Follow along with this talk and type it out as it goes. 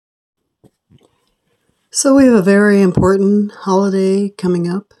So we have a very important holiday coming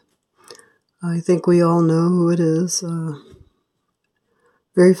up. I think we all know who it is. A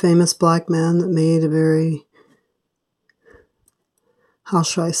very famous black man that made a very, how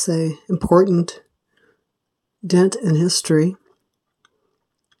shall I say, important dent in history.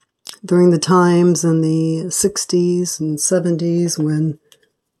 During the times in the 60s and 70s when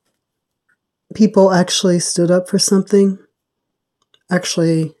people actually stood up for something,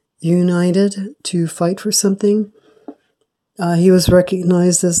 actually united to fight for something. He was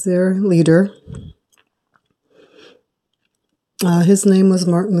recognized as their leader. His name was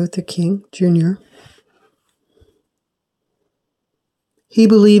Martin Luther King Jr. He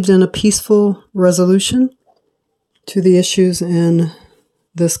believed in a peaceful resolution to the issues in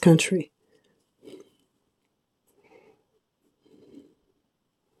this country.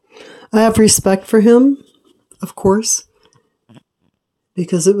 I have respect for him, of course,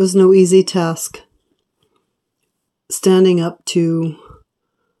 because it was no easy task standing up to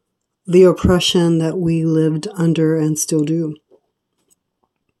the oppression that we lived under and still do.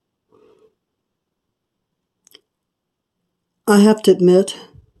 I have to admit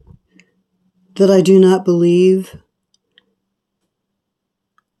that I do not believe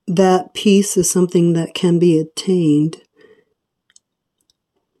that peace is something that can be attained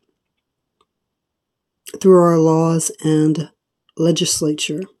through our laws and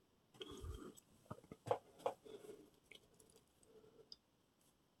legislature.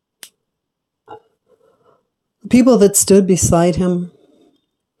 The people that stood beside him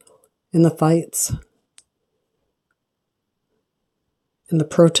in the fights, in the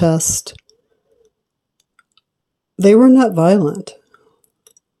protest, they were not violent.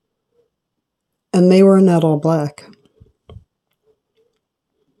 And they were not all black.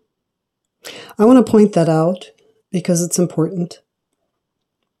 I want to point that out because it's important.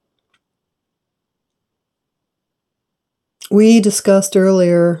 We discussed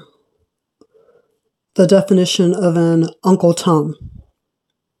earlier the definition of an Uncle Tom,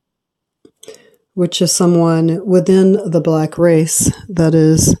 which is someone within the black race that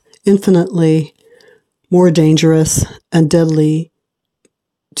is infinitely more dangerous and deadly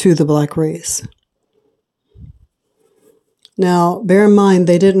to the black race. Now, bear in mind,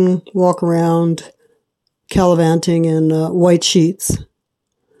 they didn't walk around gallivanting in white sheets,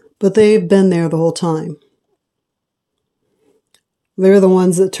 but they've been there the whole time. They're the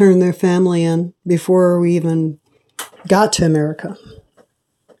ones that turned their family in before we even got to America.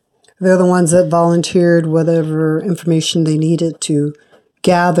 They're the ones that volunteered whatever information they needed to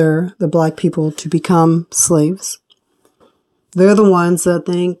gather the black people to become slaves. They're the ones that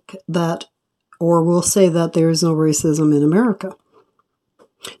think that, or will say that there is no racism in America.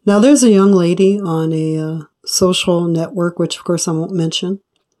 Now, there's a young lady on a social network, which of course I won't mention.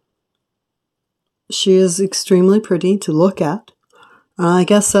 She is extremely pretty to look at. I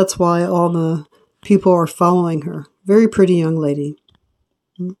guess that's why all the people are following her. Very pretty young lady.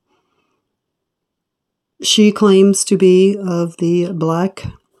 She claims to be of the black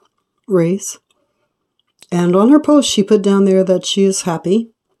race. And on her post, she put down there that she is happy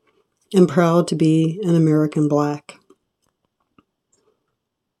and proud to be an American black.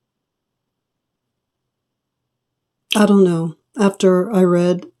 I don't know. After I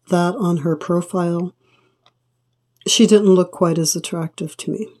read that on her profile, she didn't look quite as attractive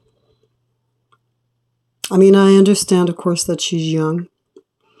to me. I mean, I understand, of course, that she's young,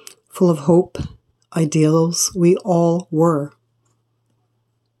 full of hope, ideals. We all were.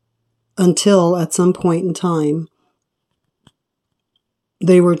 Until at some point in time,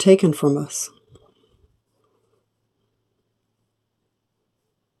 they were taken from us.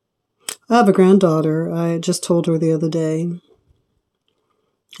 I have a granddaughter. I just told her the other day.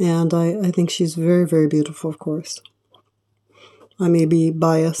 And I think she's very, very beautiful, of course. I may be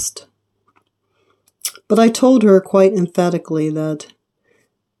biased. But I told her quite emphatically that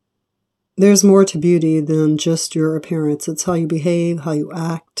there's more to beauty than just your appearance. It's how you behave, how you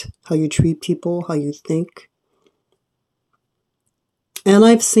act, how you treat people, how you think. And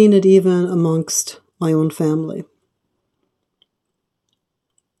I've seen it even amongst my own family.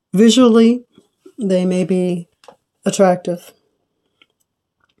 Visually, they may be attractive.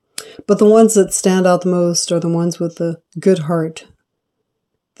 But the ones that stand out the most are the ones with the good heart,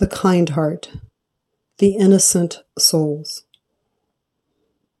 the kind heart, the innocent souls.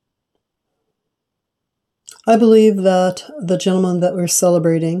 I believe that the gentleman that we're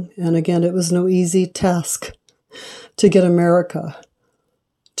celebrating, and again, it was no easy task to get America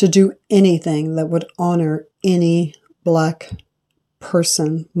to do anything that would honor any black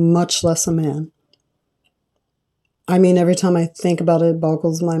person, much less a man. I mean, every time I think about it, it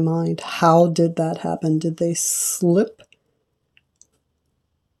boggles my mind. How did that happen? Did they slip?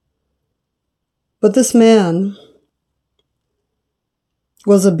 But this man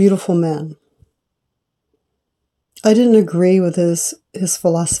was a beautiful man. I didn't agree with his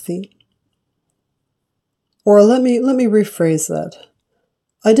philosophy. Or let me rephrase that.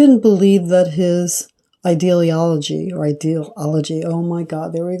 I didn't believe that his ideology, oh my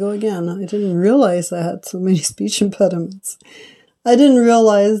God, there we go again. I didn't realize I had so many speech impediments. I didn't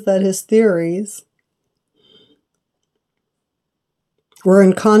realize that his theories were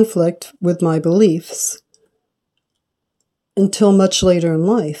in conflict with my beliefs until much later in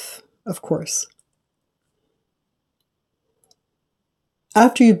life, of course.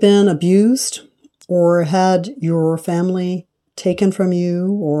 After you've been abused or had your family taken from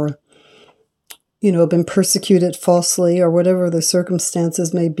you or, been persecuted falsely or whatever the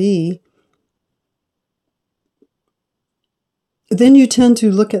circumstances may be, then you tend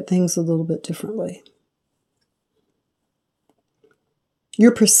to look at things a little bit differently.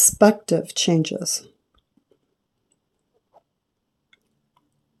 Your perspective changes.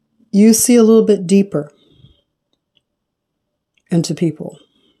 You see a little bit deeper into people,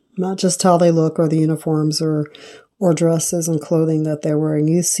 not just how they look or the uniforms or dresses and clothing that they're wearing.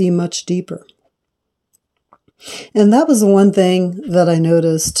 You see much deeper. And that was the one thing that I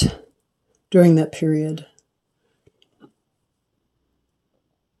noticed during that period.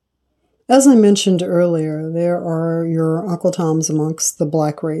 As I mentioned earlier, there are your Uncle Toms amongst the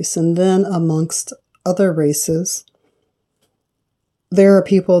black race, and then amongst other races, there are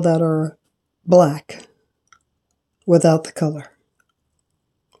people that are black without the color.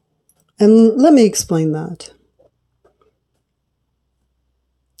 And let me explain that.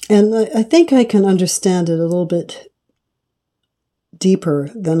 And I think I can understand it a little bit deeper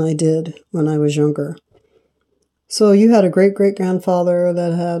than I did when I was younger. So you had a great-great-grandfather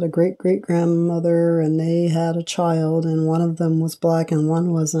that had a great-great-grandmother, and they had a child, and one of them was black and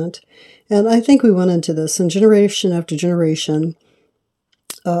one wasn't. And I think we went into this, and generation after generation,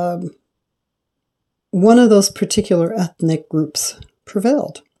 one of those particular ethnic groups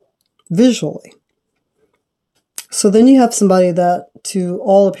prevailed visually. So then you have somebody that, to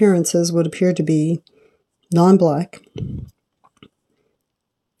all appearances, would appear to be non-black,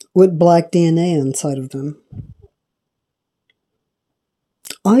 with black DNA inside of them.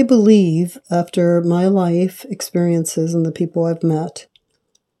 I believe, after my life experiences and the people I've met,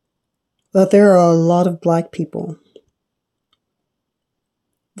 that there are a lot of black people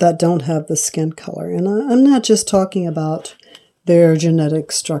that don't have the skin color. And I'm not just talking about their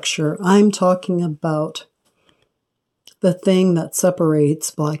genetic structure. I'm talking about the thing that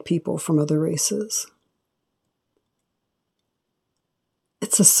separates black people from other races.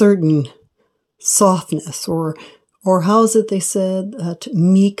 It's a certain softness, or how is it they said, that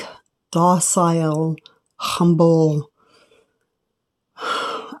meek, docile, humble,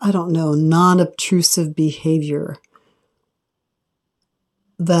 non-obtrusive behavior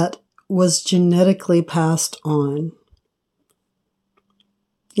that was genetically passed on.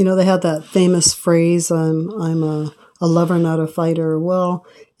 They had that famous phrase, I'm a lover, not a fighter. Well,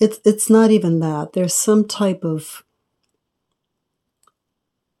 it's not even that. There's some type of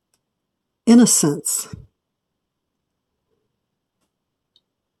innocence,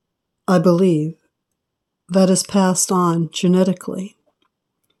 I believe, that is passed on genetically.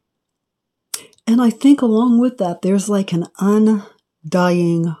 And I think along with that, there's like an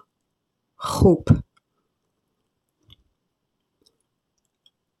undying hope.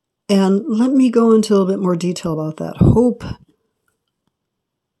 And let me go into a little bit more detail about that. Hope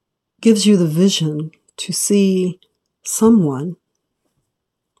gives you the vision to see someone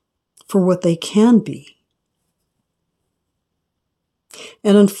for what they can be.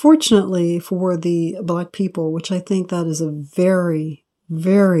 And unfortunately for the black people, which I think that is a very,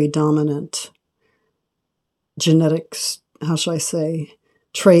 very dominant genetics,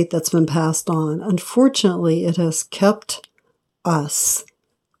 trait that's been passed on. Unfortunately, it has kept us,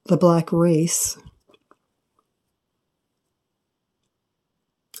 the black race,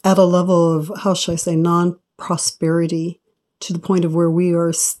 at a level of, non-prosperity, to the point of where we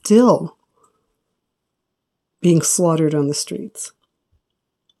are still being slaughtered on the streets.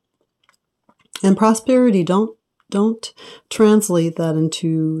 And prosperity, don't translate that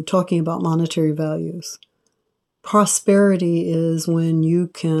into talking about monetary values. Prosperity is when you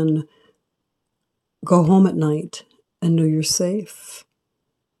can go home at night and know you're safe.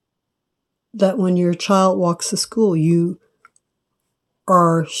 That when your child walks to school, you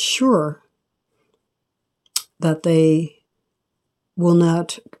are sure that they will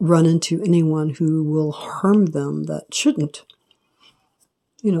not run into anyone who will harm them that shouldn't.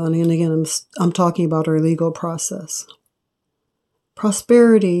 And again, I'm talking about our legal process.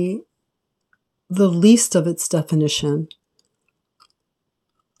 Prosperity, the least of its definition,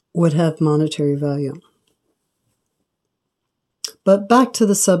 would have monetary value. But back to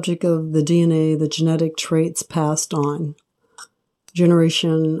the subject of the DNA, the genetic traits passed on,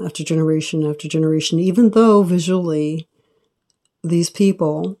 generation after generation after generation, even though visually these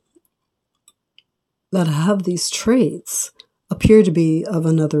people that have these traits appear to be of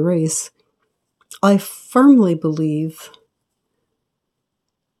another race, I firmly believe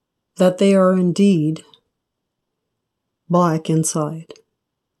that they are indeed black inside.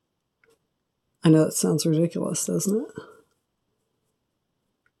 I know it sounds ridiculous, doesn't it?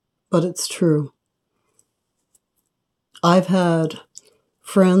 But it's true. I've had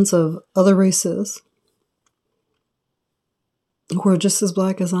friends of other races who are just as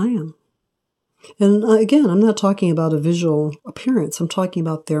black as I am. And again, I'm not talking about a visual appearance. I'm talking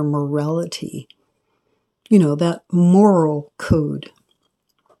about their morality. That moral code.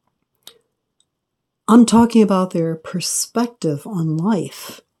 I'm talking about their perspective on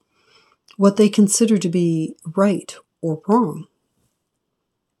life, what they consider to be right or wrong.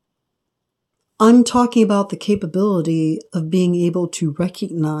 I'm talking about the capability of being able to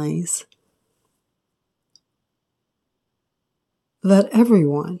recognize that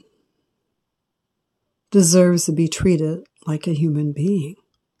everyone deserves to be treated like a human being.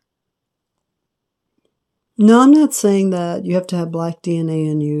 No, I'm not saying that you have to have black DNA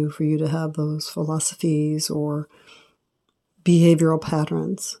in you for you to have those philosophies or behavioral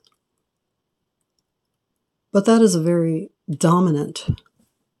patterns. But that is a very dominant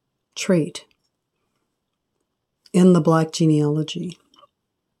trait in the black genealogy.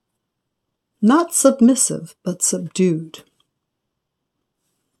 Not submissive, but subdued.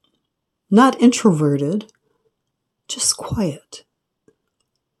 Not introverted, just quiet.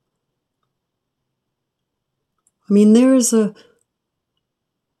 There's a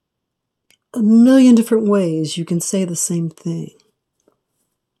million different ways you can say the same thing.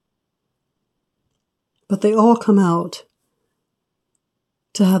 But they all come out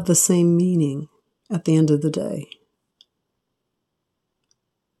to have the same meaning at the end of the day.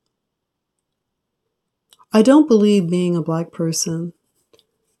 I don't believe, being a black person,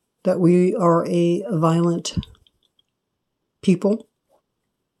 that we are a violent people,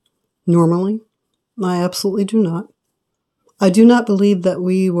 normally. I absolutely do not. I do not believe that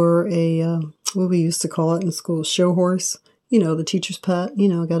we were what we used to call it in school, show horse. The teacher's pet,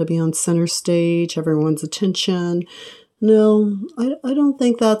 got to be on center stage, everyone's attention. No, I don't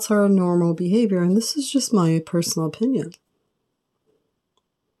think that's our normal behavior, and this is just my personal opinion.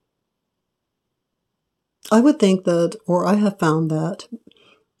 I would think that, or I have found that,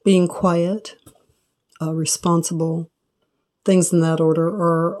 being quiet, responsible, things in that order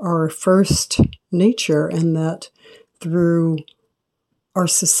are our first nature, and that through our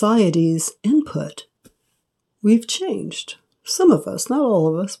society's input, we've changed. Some of us, not all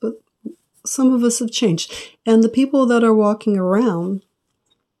of us, but some of us have changed. And the people that are walking around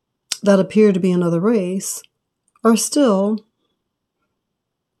that appear to be another race are still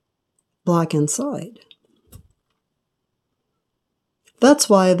black inside. That's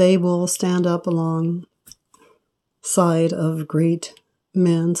why they will stand up alongside of great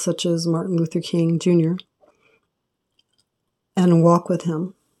men such as Martin Luther King Jr. and walk with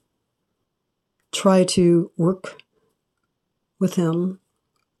him, try to work with him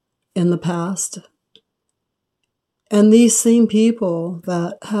in the past. And these same people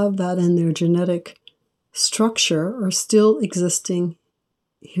that have that in their genetic structure are still existing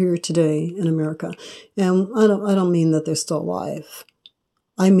here today in America. And I don't mean that they're still alive.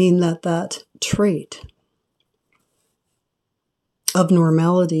 I mean that trait of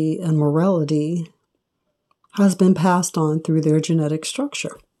normality and morality has been passed on through their genetic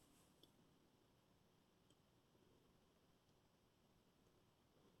structure.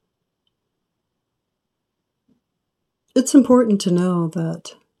 It's important to know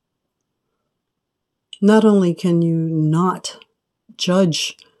that not only can you not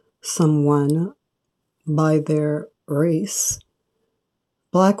judge someone by their race,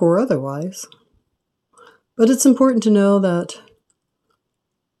 black or otherwise, but it's important to know that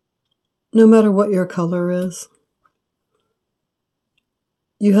no matter what your color is,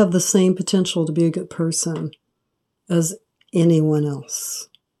 you have the same potential to be a good person as anyone else.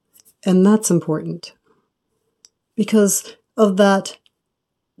 And that's important because of that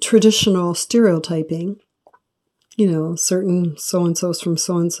traditional stereotyping. Certain so-and-so's from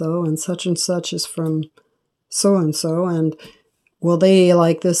so-and-so and such is from so-and-so. And Well, they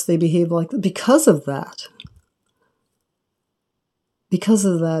like this, they behave like that. Because of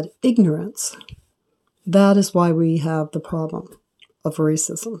that ignorance, that is why we have the problem of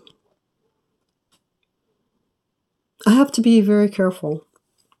racism. I have to be very careful.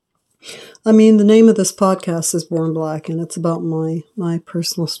 I mean, the name of this podcast is Born Black, and it's about my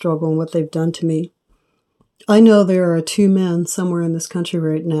personal struggle and what they've done to me. I know there are 2 men somewhere in this country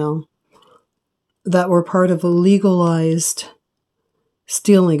right now that were part of a legalized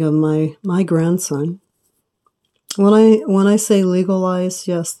stealing of my grandson. When I say legalized,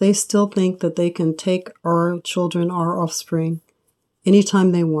 yes, they still think that they can take our children, our offspring,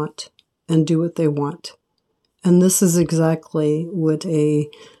 anytime they want and do what they want. And this is exactly what a,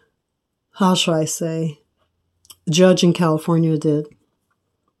 how shall I say, judge in California did.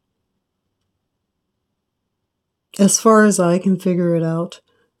 As far as I can figure it out,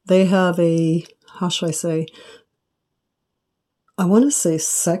 they have a, how shall I say, I want to say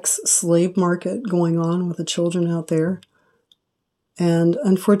sex slave market going on with the children out there. And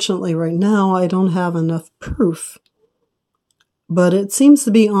unfortunately right now I don't have enough proof. But it seems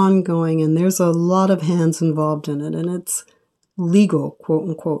to be ongoing, and there's a lot of hands involved in it, and it's legal, quote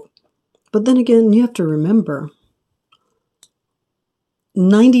unquote. But then again, you have to remember,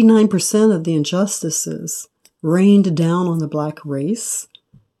 99% of the injustices rained down on the Black race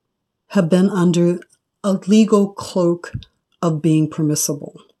have been under a legal cloak of being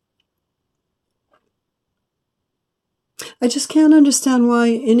permissible. I just can't understand why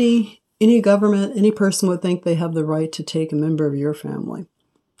any government, any person would think they have the right to take a member of your family,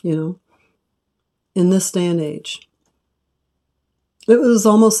 in this day and age. It was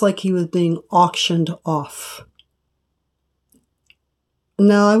almost like he was being auctioned off.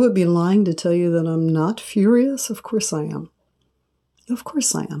 Now, I would be lying to tell you that I'm not furious. Of course I am. Of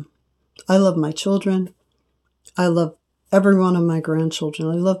course I am. I love my children. I love every one of my grandchildren.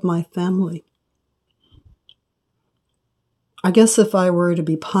 I love my family. I guess if I were to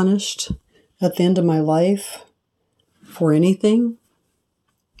be punished at the end of my life for anything,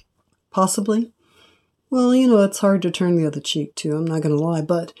 possibly, well, it's hard to turn the other cheek too, I'm not going to lie,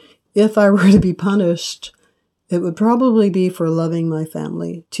 but if I were to be punished, it would probably be for loving my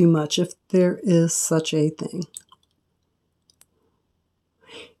family too much, if there is such a thing.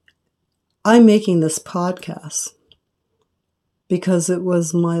 I'm making this podcast because it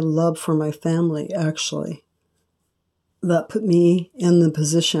was my love for my family, actually, that put me in the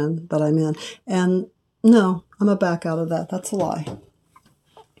position that I'm in. And no, I'm going to back out of that. That's a lie.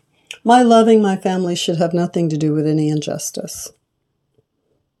 My loving my family should have nothing to do with any injustice.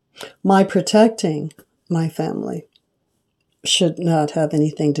 My protecting my family should not have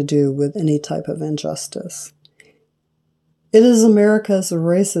anything to do with any type of injustice. It is America's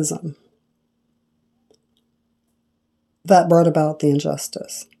racism that brought about the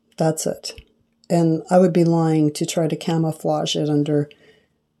injustice. That's it. And I would be lying to try to camouflage it under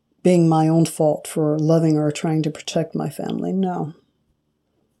being my own fault for loving or trying to protect my family. No.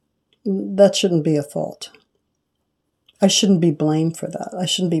 That shouldn't be a fault. I shouldn't be blamed for that. I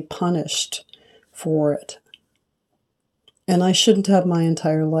shouldn't be punished for it. And I shouldn't have my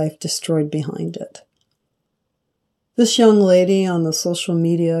entire life destroyed behind it. This young lady on the social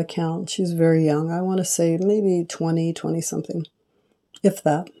media account, she's very young. I want to say maybe 20 something, if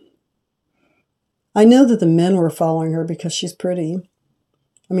that. I know that the men were following her because she's pretty.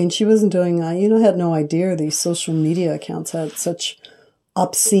 I mean, she wasn't doing, I had no idea these social media accounts had such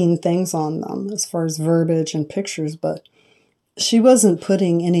obscene things on them as far as verbiage and pictures, but she wasn't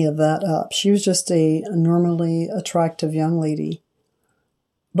putting any of that up. She was just a normally attractive young lady.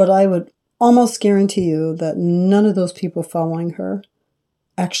 But I would almost guarantee you that none of those people following her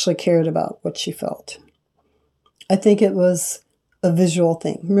actually cared about what she felt. I think it was a visual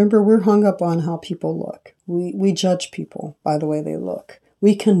thing. Remember, we're hung up on how people look. We judge people by the way they look.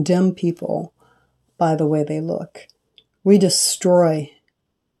 We condemn people by the way they look. We destroy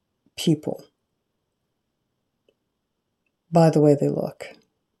people by the way they look.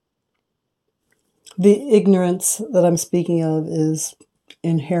 The ignorance that I'm speaking of is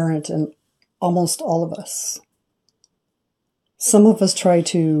inherent in almost all of us. Some of us try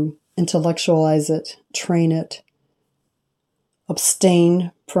to intellectualize it, train it,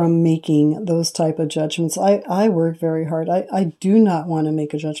 abstain from making those type of judgments. I work very hard. I do not want to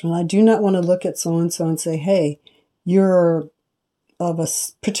make a judgment. I do not want to look at so-and-so and say, hey, you're of a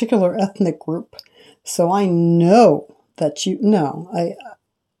particular ethnic group, so I know that you... No, I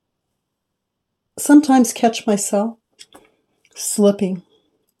sometimes catch myself slipping.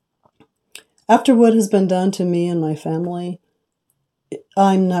 After what has been done to me and my family,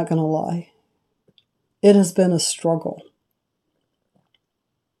 I'm not going to lie. It has been a struggle.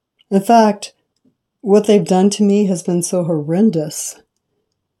 In fact, what they've done to me has been so horrendous.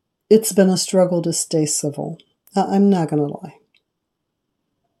 It's been a struggle to stay civil. I'm not going to lie.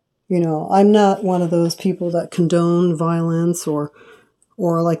 I'm not one of those people that condone violence or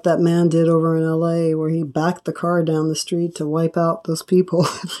like that man did over in LA where he backed the car down the street to wipe out those people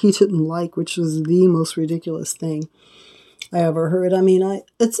he didn't like, which was the most ridiculous thing I ever heard. I mean,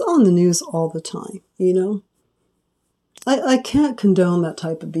 it's on the news all the time, I can't condone that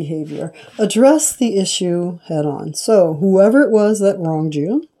type of behavior. Address the issue head on. So whoever it was that wronged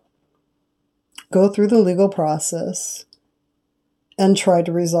you, go through the legal process and try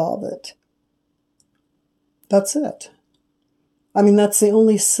to resolve it. That's it. I mean, that's the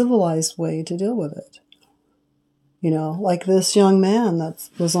only civilized way to deal with it. Like this young man that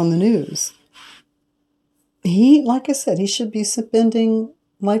was on the news. He, like I said, he should be spending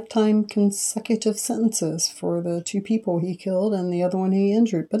lifetime consecutive sentences for the 2 people he killed and the other one he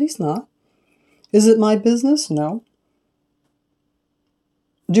injured, but he's not. Is it my business? No.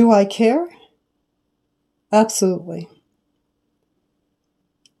 Do I care? Absolutely.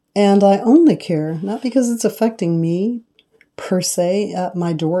 And I only care, not because it's affecting me per se at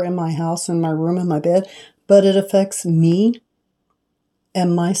my door, in my house, in my room, in my bed, but it affects me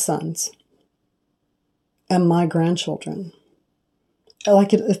and my sons and my grandchildren.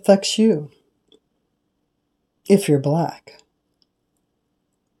 Like it affects you if you're Black.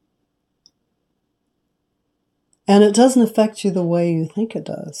 And it doesn't affect you the way you think it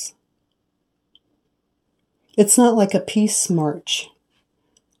does. It's not like a peace march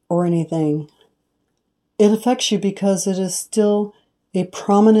or anything. It affects you because it is still a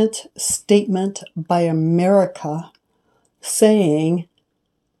prominent statement by America saying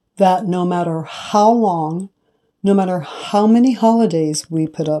that no matter how long, no matter how many holidays we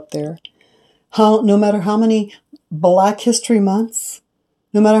put up there, no matter how many Black History Months,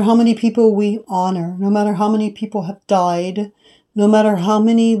 no matter how many people we honor, no matter how many people have died, no matter how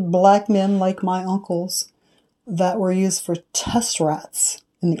many Black men like my uncles that were used for test rats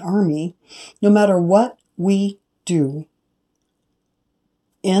in the army, no matter what we do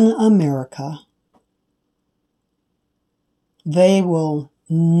in America, they will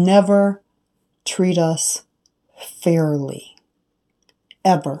never treat us fairly.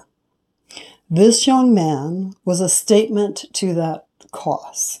 Ever. This young man was a statement to that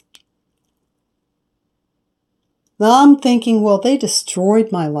cause. Now I'm thinking, well, they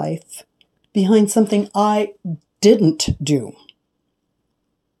destroyed my life behind something I didn't do.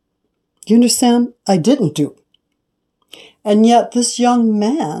 You understand? I didn't do. And yet this young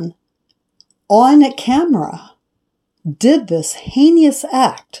man on a camera did this heinous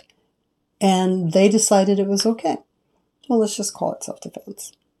act and they decided it was okay. Well, let's just call it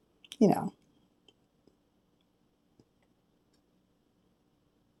self-defense.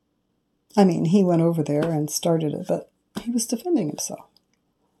 I mean, he went over there and started it, but he was defending himself.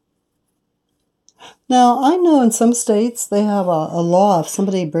 Now, I know in some states they have a law if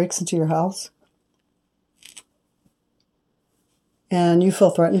somebody breaks into your house and you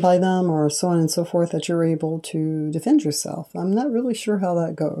feel threatened by them or so on and so forth, that you're able to defend yourself. I'm not really sure how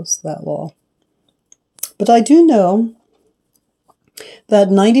that goes, that law. But I do know that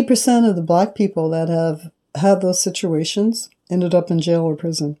 90% of the Black people that have had those situations ended up in jail or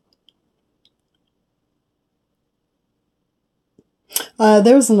prison.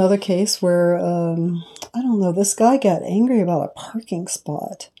 There was another case where, this guy got angry about a parking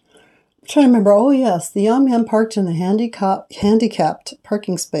spot. I'm trying to remember. Oh, yes, the young man parked in a handicapped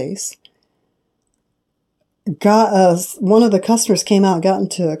parking space. One of the customers came out and got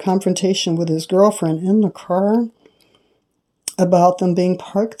into a confrontation with his girlfriend in the car about them being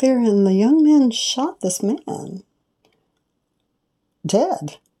parked there, and the young man shot this man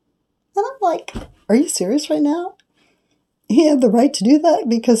dead. And I'm like, are you serious right now? He had the right to do that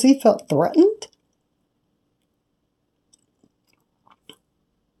because he felt threatened?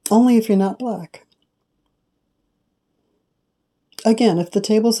 Only if you're not Black. Again, if the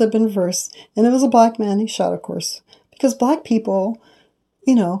tables had been reversed, and it was a Black man, he shot, of course. Because Black people,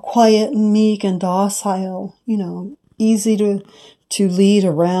 quiet and meek and docile, easy to lead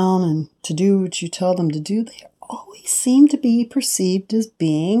around and to do what you tell them to do, they always seem to be perceived as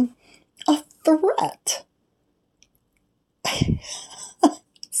being a threat.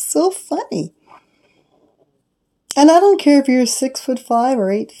 So funny. And I don't care if you're 6'5" or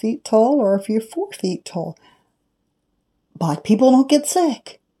 8 feet tall, or if you're 4 feet tall. Black people don't get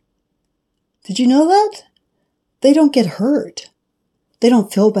sick. Did you know that? They don't get hurt. They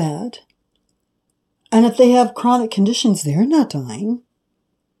don't feel bad. And if they have chronic conditions, they're not dying.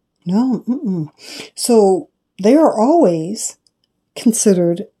 No. So they are always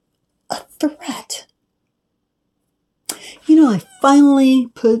considered a threat. You know, I finally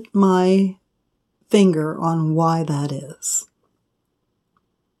put my finger on why that is.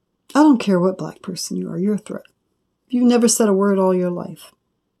 I don't care what black person you are, you're a threat. You've never said a word all your life.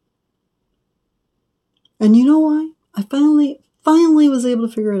 And you know why? I finally was able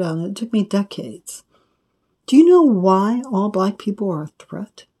to figure it out, and it took me decades. Do you know why all black people are a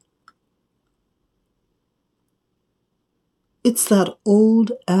threat? It's that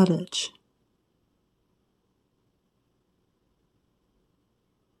old adage.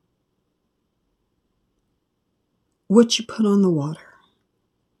 What you put on the water.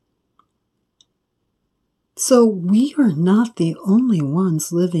 So we are not the only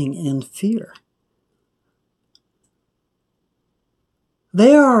ones living in fear.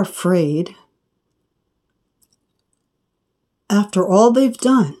 They are afraid, after all they've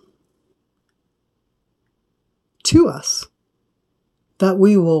done to us, that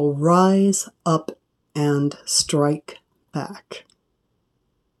we will rise up and strike back.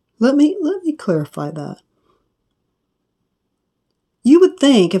 Let me clarify that. You would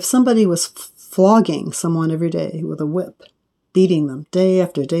think if somebody was flogging someone every day with a whip, beating them day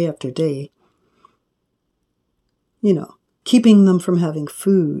after day after day, you know, keeping them from having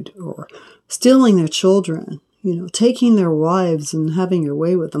food or stealing their children, you know, taking their wives and having your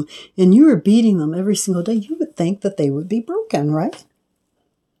way with them, and you were beating them every single day, you would think that they would be broken, right?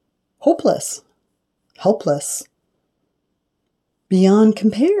 Hopeless, helpless, beyond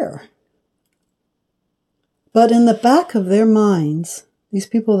compare. But in the back of their minds, these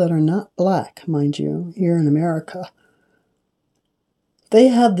people that are not black, mind you, here in America, they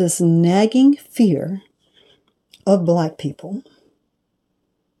have this nagging fear of black people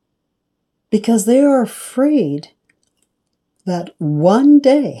because they are afraid that one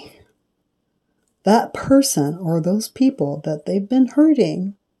day that person or those people that they've been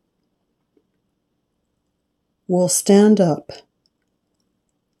hurting will stand up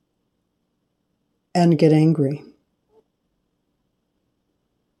and get angry.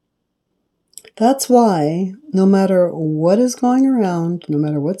 That's why no matter what is going around, no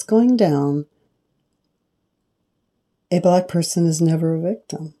matter what's going down, a black person is never a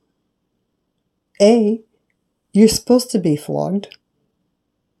victim. A, you're supposed to be flogged.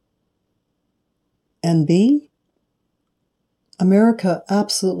 And B, America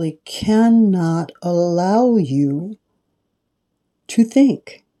absolutely cannot allow you to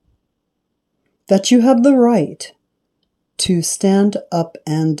think that you have the right to stand up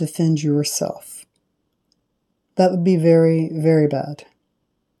and defend yourself. That would be very, very bad.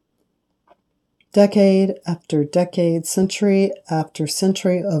 Decade after decade, century after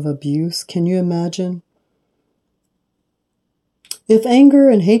century of abuse. Can you imagine? If anger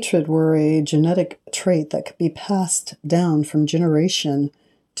and hatred were a genetic trait that could be passed down from generation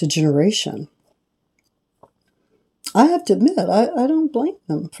to generation, I have to admit, I don't blame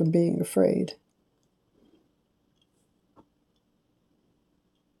them for being afraid.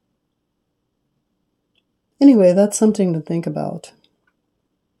 Anyway, that's something to think about.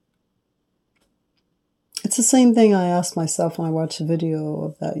 It's the same thing I asked myself when I watched the video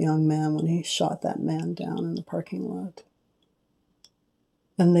of that young man when he shot that man down in the parking lot.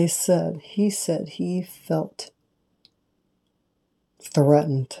 And he said he felt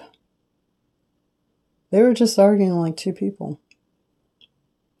threatened. They were just arguing like two people.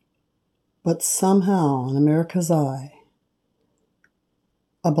 But somehow, in America's eye,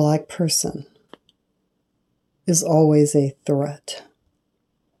 a black person is always a threat.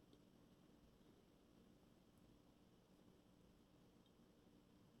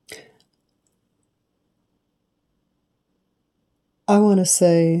 I want to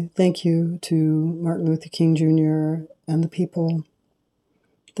say thank you to Martin Luther King Jr. and the people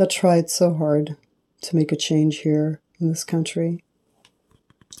that tried so hard to make a change here in this country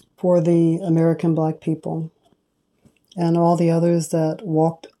for the American black people and all the others that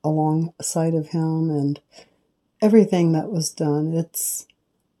walked alongside of him and everything that was done. It's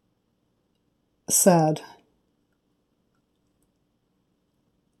sad.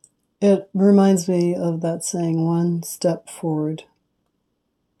 It reminds me of that saying, 1 step forward,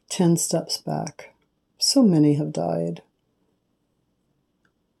 10 steps back. So many have died.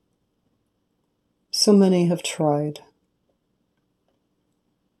 So many have tried.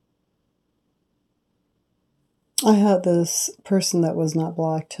 I had this person that was not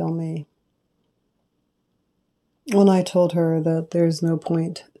black tell me, when I told her that there's no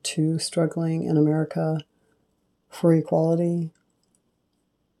point to struggling in America for equality,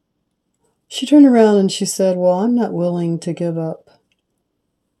 she turned around and she said, well, I'm not willing to give up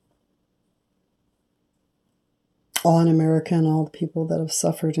on America and all the people that have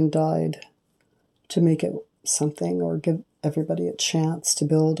suffered and died to make it something or give everybody a chance to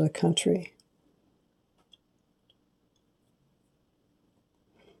build a country.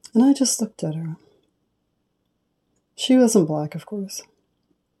 And I just looked at her. She wasn't black, of course.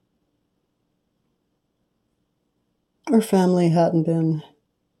 Her family hadn't been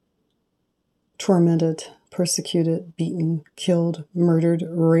tormented, persecuted, beaten, killed, murdered,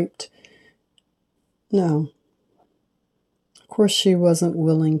 raped. No. Of course, she wasn't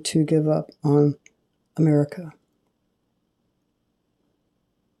willing to give up on America.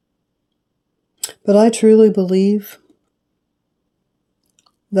 But I truly believe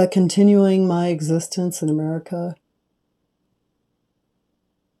that continuing my existence in America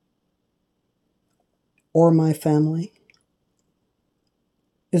or my family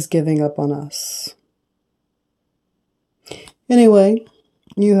is giving up on us. Anyway,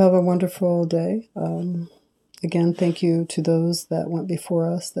 you have a wonderful day. Again, thank you to those that went before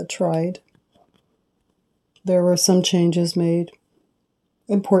us, that tried. There were some changes made,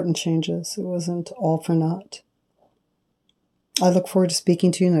 important changes. It wasn't all for naught. I look forward to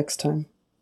speaking to you next time.